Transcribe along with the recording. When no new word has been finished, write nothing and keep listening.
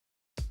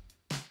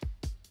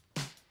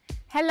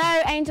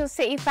Hello Angel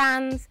City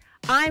fans,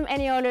 I'm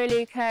Eniola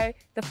Aluko,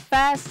 the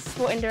first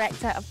sporting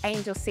director of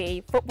Angel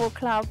City Football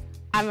Club.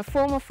 I'm a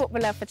former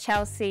footballer for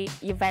Chelsea,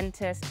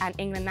 Juventus and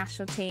England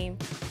national team.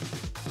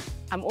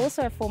 I'm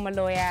also a former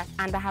lawyer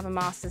and I have a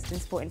master's in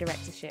sporting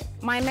directorship.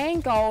 My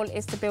main goal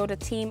is to build a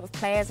team of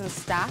players and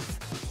staff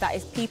that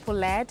is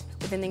people-led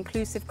with an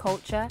inclusive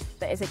culture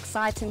that is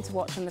exciting to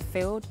watch on the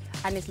field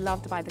and is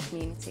loved by the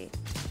community.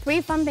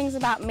 3 fun things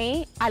about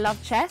me: I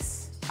love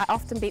chess, I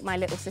often beat my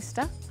little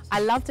sister. I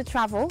love to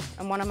travel,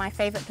 and one of my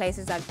favourite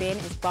places I've been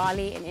is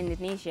Bali in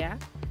Indonesia.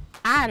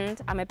 And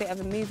I'm a bit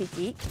of a movie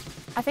geek.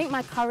 I think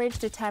my courage,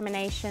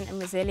 determination and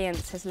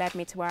resilience has led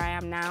me to where I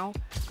am now.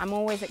 I'm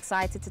always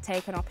excited to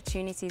take on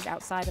opportunities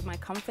outside of my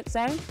comfort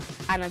zone,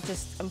 and I'm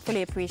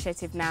fully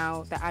appreciative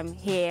now that I'm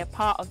here,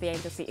 part of the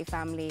Angel City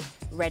family,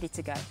 ready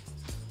to go.